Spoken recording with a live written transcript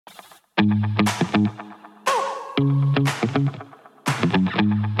I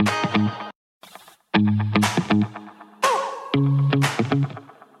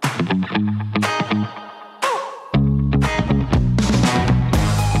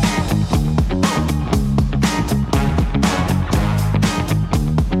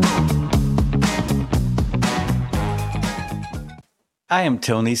am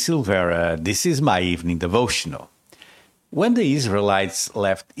Tony Silvera. This is my evening devotional. When the Israelites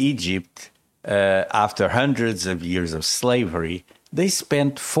left Egypt after hundreds of years of slavery, they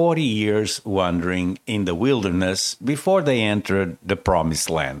spent 40 years wandering in the wilderness before they entered the Promised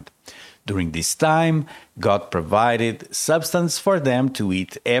Land. During this time, God provided substance for them to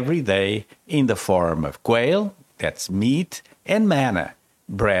eat every day in the form of quail, that's meat, and manna,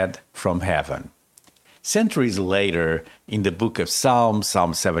 bread from heaven. Centuries later, in the book of Psalms,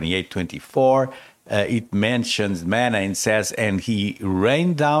 Psalm 78:24, it mentions manna and says, "And he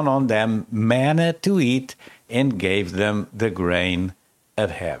rained down on them manna to eat and gave them the grain of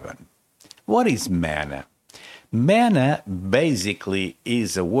heaven." What is manna? Manna basically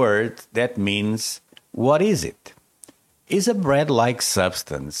is a word that means, what is it? It's a bread-like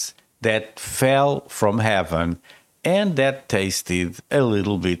substance that fell from heaven and that tasted a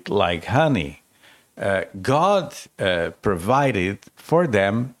little bit like honey. God provided for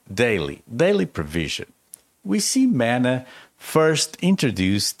them daily provision. We see manna first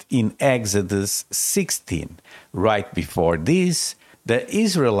introduced in Exodus 16. Right before this, the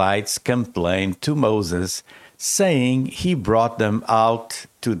Israelites complained to Moses, saying he brought them out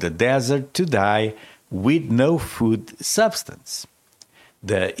to the desert to die with no food substance.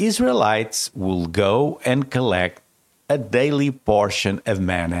 The Israelites will go and collect a daily portion of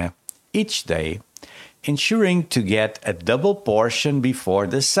manna each day, ensuring to get a double portion before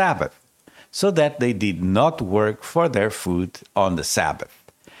the Sabbath, so that they did not work for their food on the Sabbath.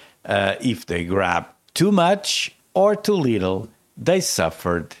 If they grabbed too much or too little, they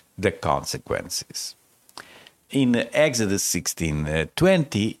suffered the consequences. In Exodus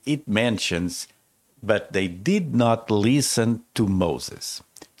 16:20, it mentions, "But they did not listen to Moses.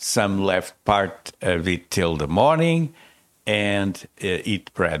 Some left part of it till the morning, and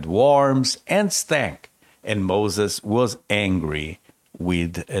it bred worms and stank. And Moses was angry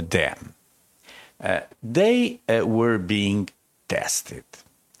with them." They were being tested.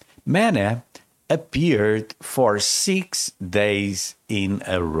 Manna appeared for 6 days in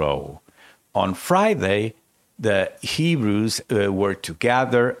a row. On Friday, the Hebrews were to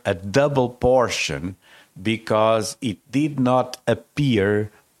gather a double portion because it did not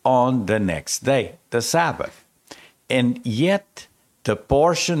appear on the next day, the Sabbath. And yet, the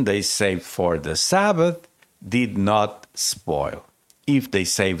portion they saved for the Sabbath did not spoil. If they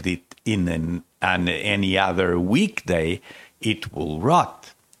saved it on any other weekday, it will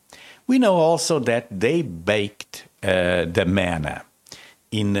rot. We know also that they baked the manna.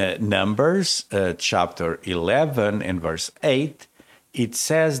 In Numbers chapter 11 and verse 8, it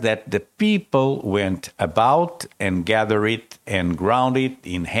says that the people went about and gathered it and ground it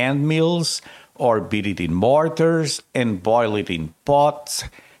in hand mills, or beat it in mortars and boil it in pots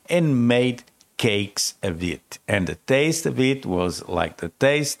and made cakes of it. And the taste of it was like the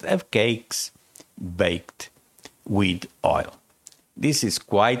taste of cakes baked with oil. This is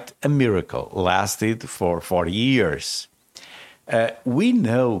quite a miracle, lasted for 40 years. We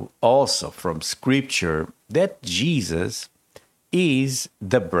know also from Scripture that Jesus is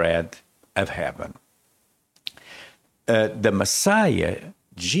the bread of heaven. The Messiah,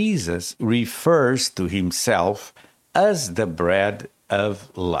 Jesus, refers to himself as the bread of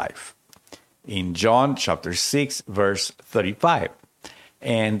life in John chapter 6, verse 35.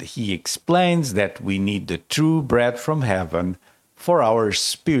 And he explains that we need the true bread from heaven for our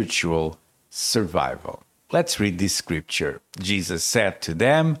spiritual survival. Let's read this scripture. Jesus said to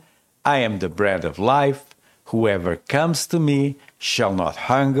them, "I am the bread of life. Whoever comes to me shall not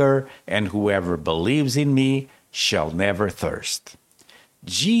hunger, and whoever believes in me shall never thirst."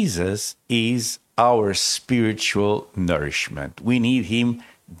 Jesus is our spiritual nourishment. We need him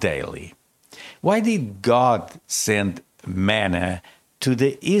daily. Why did God send manna to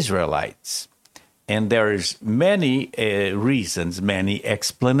the Israelites? And there's many reasons, many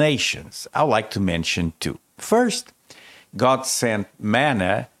explanations. I'd like to mention two. First, God sent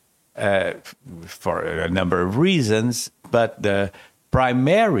manna for a number of reasons, but the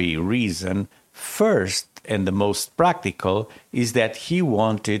primary reason, first and the most practical, is that he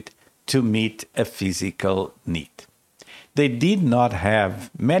wanted to meet a physical need. They did not have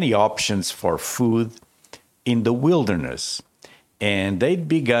many options for food in the wilderness, and they'd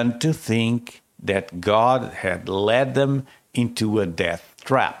begun to think that God had led them into a death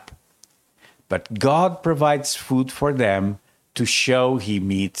trap. but God provides food for them to show He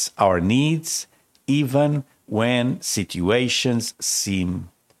meets our needs, even when situations seem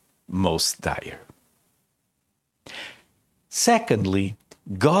most dire. Secondly,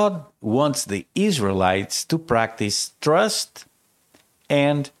 God wants the Israelites to practice trust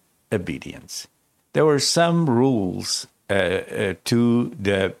and obedience. There were some rules to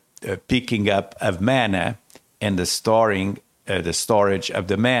the picking up of manna and the storage of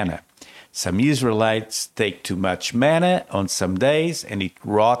the manna. Some Israelites take too much manna on some days and it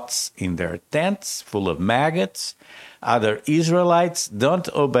rots in their tents full of maggots. Other Israelites don't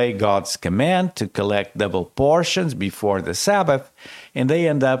obey God's command to collect double portions before the Sabbath, and they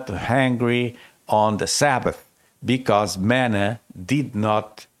end up hungry on the Sabbath because manna did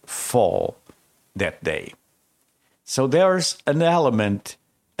not fall that day. So there's an element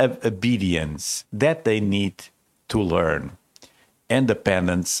of obedience that they need to learn and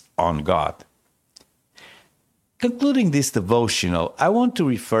dependence on God. Concluding this devotional, I want to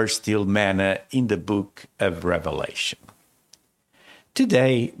refer still manna in the book of Revelation.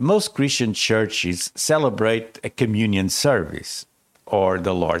 Today, most Christian churches celebrate a communion service, or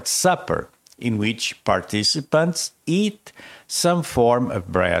the Lord's Supper, in which participants eat some form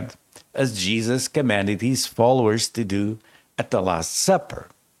of bread, as Jesus commanded his followers to do at the Last Supper,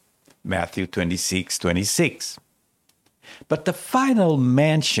 Matthew 26:26. But the final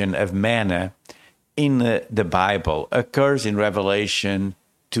mention of manna in the Bible occurs in Revelation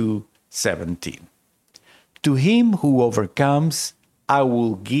 2:17. To him who overcomes, I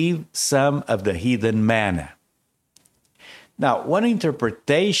will give some of the hidden manna. Now, one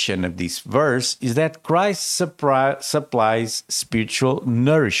interpretation of this verse is that Christ supplies spiritual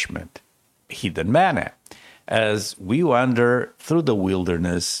nourishment, hidden manna, as we wander through the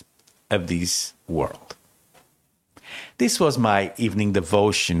wilderness of this world. This was my evening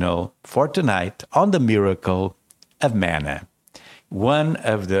devotional for tonight on the miracle of manna, one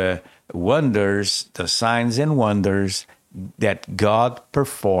of the wonders, the signs and wonders that God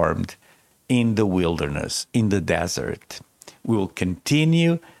performed in the wilderness, in the desert. We will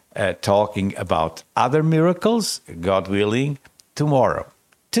continue talking about other miracles, God willing, tomorrow.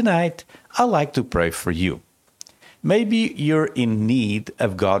 Tonight, I'd like to pray for you. Maybe you're in need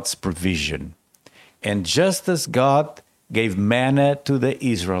of God's provision. And just as God gave manna to the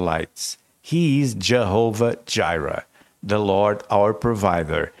Israelites, He is Jehovah Jireh, the Lord our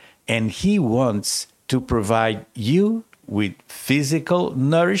provider, and He wants to provide you with physical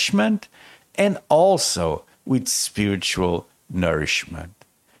nourishment and also with spiritual nourishment.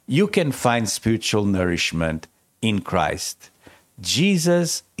 You can find spiritual nourishment in Christ.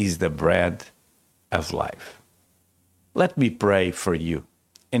 Jesus is the bread of life. Let me pray for you.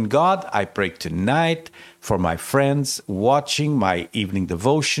 And God, I pray tonight for my friends watching my evening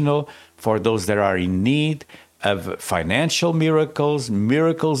devotional, for those that are in need of financial miracles,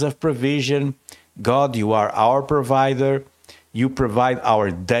 miracles of provision. God, you are our provider. You provide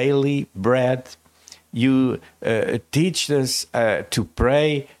our daily bread. You teach us to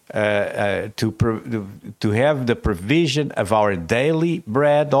pray, to have the provision of our daily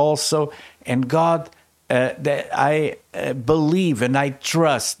bread also. And God, that I believe and I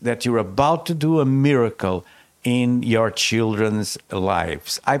trust that you're about to do a miracle in your children's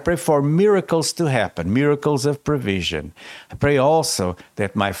lives. I pray for miracles to happen, miracles of provision. I pray also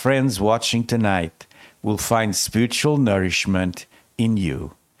that my friends watching tonight will find spiritual nourishment in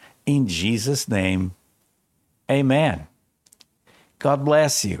you. In Jesus' name, amen. God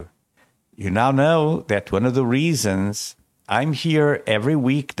bless you. You now know that one of the reasons I'm here every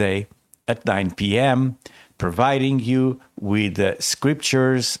weekday at 9 p.m., providing you with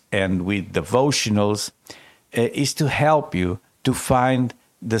scriptures and with devotionals, is to help you to find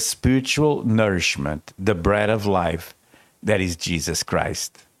the spiritual nourishment, the bread of life, that is Jesus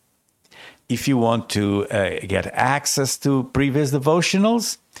Christ. If you want to get access to previous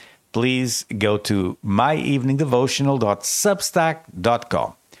devotionals, please go to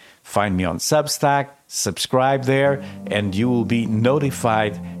myeveningdevotional.substack.com. Find me on Substack, subscribe there, and you will be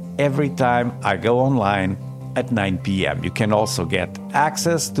notified every time I go online at 9 p.m. You can also get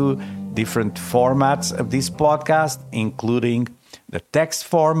access to different formats of this podcast, including the text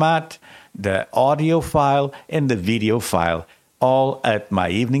format, the audio file, and the video file, all at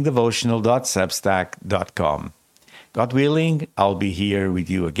myeveningdevotional.substack.com. God willing, I'll be here with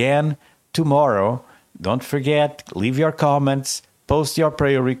you again tomorrow. Don't forget, leave your comments, post your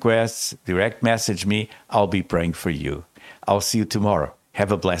prayer requests, direct message me. I'll be praying for you. I'll see you tomorrow.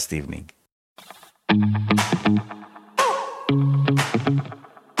 Have a blessed evening.